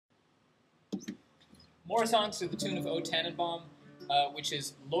More songs to the tune of O Tannenbaum, which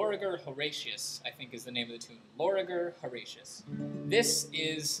is Lauriger Horatius, I think is the name of the tune. Lauriger Horatius. This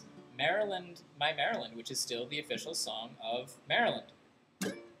is Maryland, My Maryland, which is still the official song of Maryland.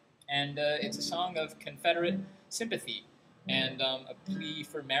 And it's a song of Confederate sympathy and a plea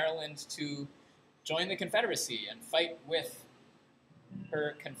for Maryland to join the Confederacy and fight with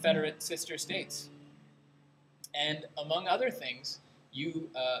her Confederate sister states. And among other things, you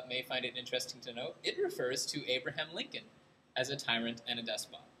may find it interesting to note, it refers to Abraham Lincoln as a tyrant and a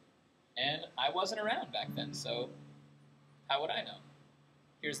despot. And I wasn't around back then, so how would I know?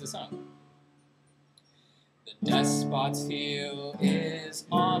 Here's the song. The despot's heel is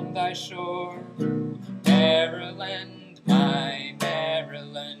on thy shore, Maryland, my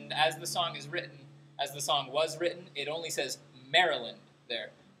Maryland. As the song is written, as the song was written, it only says Maryland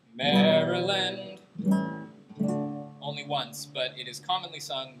there. Maryland. Only once, but it is commonly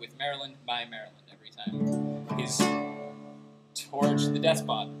sung with Maryland, my Maryland every time. His torch, the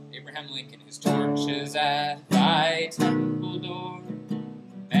despot, Abraham Lincoln, his torch is at thy temple door,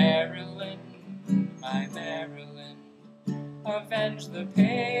 Maryland, my Maryland. Avenge the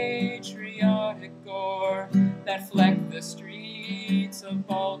patriotic gore that flecked the streets of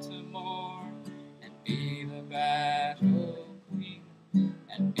Baltimore, and be the battle queen,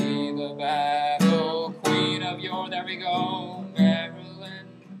 and be the battle queen of yore. There we go, Maryland,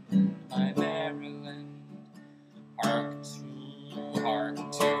 my Maryland. Hark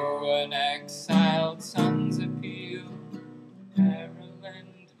to an exiled son's appeal,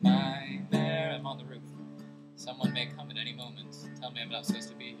 Maryland, my Maryland. I'm on the roof. Someone may come at any moment. Tell me I'm not supposed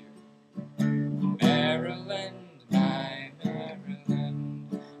to be here. Maryland, my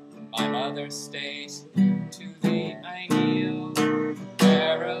Maryland, my mother's state, to thee I kneel.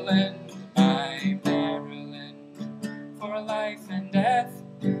 Maryland, my Maryland, for life and death,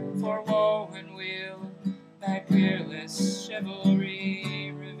 for woe and weal, thy peerless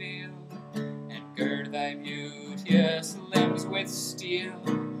chivalry reveal, and gird thy beauteous limbs with steel.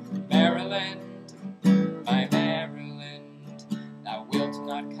 Maryland, my Maryland, thou wilt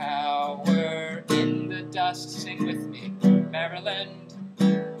not cower in the dust. Sing with me, Maryland,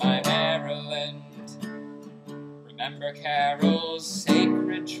 my Maryland. Remember Carol's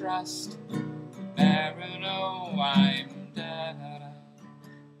sacred trust, Marino, I'm da-da-da.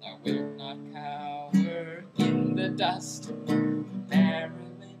 Thou wilt not cower in the dust,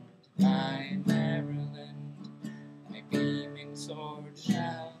 Maryland, my Maryland. Thy beaming sword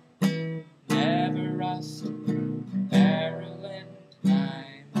shall never rust, Maryland, my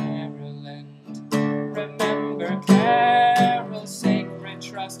Maryland. Remember Carol's sacred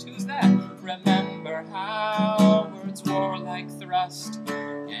trust. Who's that? Remember Howard's warlike thrust,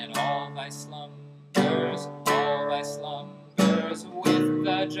 and all thy slumbers with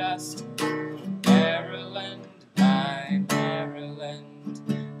the just. Maryland, my Maryland,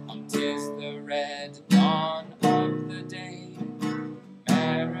 come 'tis the red dawn of the day.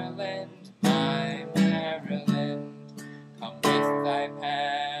 Maryland, my Maryland, come with thy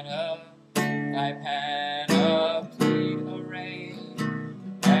panoply array.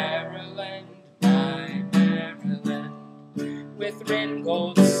 Maryland, my Maryland, with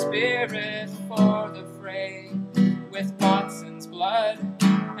Ringgold's spirit for the fray, with Watson's blood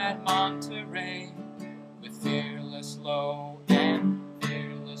at Monterey, with fearless low and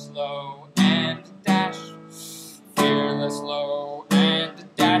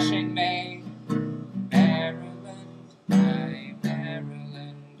dashing May. Maryland, my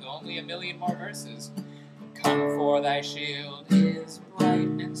Maryland. Only a million more verses. Come, for thy shield is bright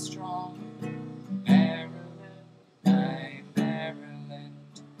and strong, Maryland, my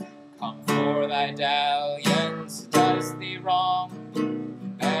Maryland. Come, for thy dalliance does thee wrong,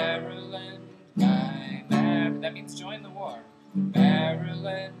 Maryland, my Maryland. That means join the war.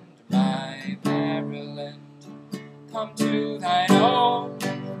 Maryland, my Maryland. Come to thine own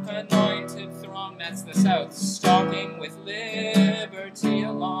anointed throng. That's the South, stalking with liberty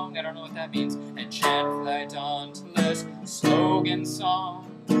along. I don't know what that means. And chant thy dauntless slogan song.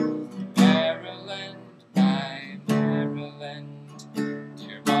 Maryland, my Maryland.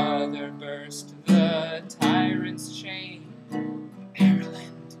 Dear mother, burst the tyrant's chain.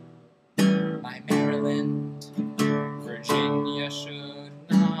 Maryland, my Maryland. Virginia should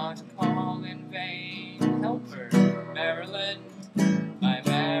not call in vain. Help her, Maryland, my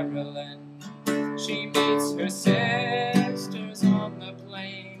Maryland. She meets her sisters on the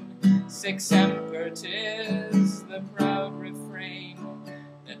plain. Sic semper 'tis the proud refrain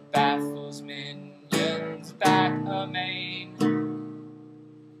that baffles minions back amain.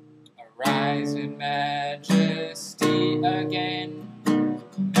 Arise in majesty again,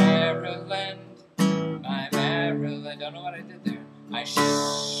 Maryland, I don't know what I did there. I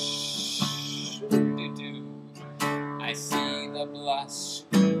see the blush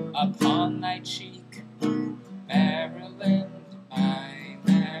upon thy cheek, Maryland, my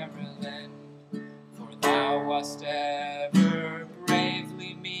Maryland, for thou wast ever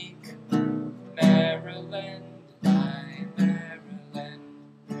bravely meek, Maryland, my Maryland.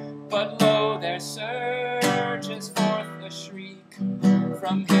 But lo, there surges forth a shriek,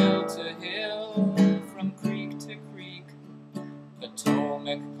 from hill to hill, from creek to creek,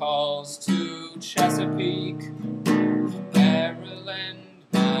 Potomac calls to Chesapeake, Maryland,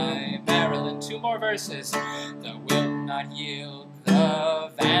 my Maryland. 2 more verses. Thou wilt not yield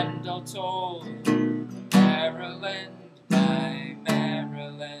the Vandal toll, Maryland, my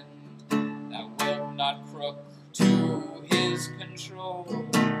Maryland. Thou wilt not crook to his control,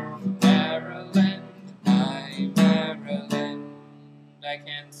 Maryland, my Maryland. I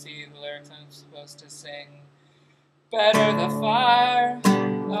can't see the lyrics I'm supposed to sing. Better the fire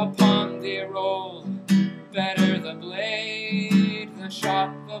upon thee roll, better the blade, the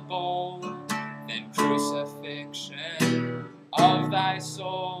shot, the bowl, than crucifixion of thy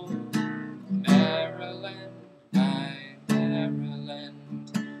soul, Maryland, my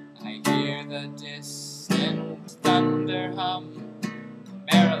Maryland. I hear the distant thunder hum,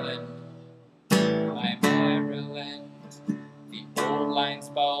 Maryland, my Maryland. The old lines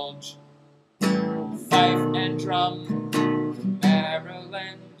bulge, fife and drum,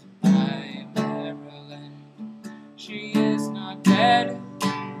 Maryland, my Maryland. She is not dead,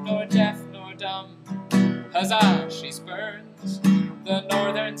 nor deaf, nor dumb. Huzzah, she spurns the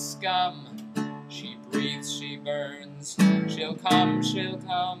northern scum. She breathes, she burns, she'll come,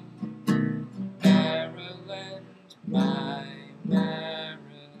 Maryland, my Maryland.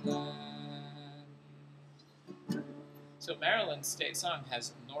 So Maryland's state song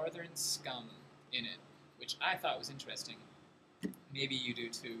has northern scum in it, which I thought was interesting. Maybe you do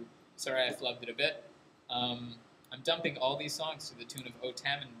too. Sorry I flubbed it a bit. I'm dumping all these songs to the tune of O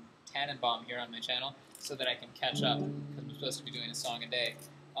Tannenbaum here on my channel so that I can catch up, because I'm supposed to be doing a song a day.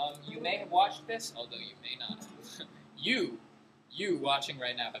 You may have watched this, although you may not have. you watching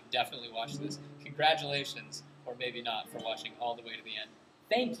right now have definitely watched this. Congratulations, or maybe not, for watching all the way to the end.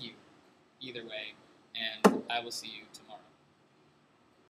 Thank you, either way, and I will see you tomorrow.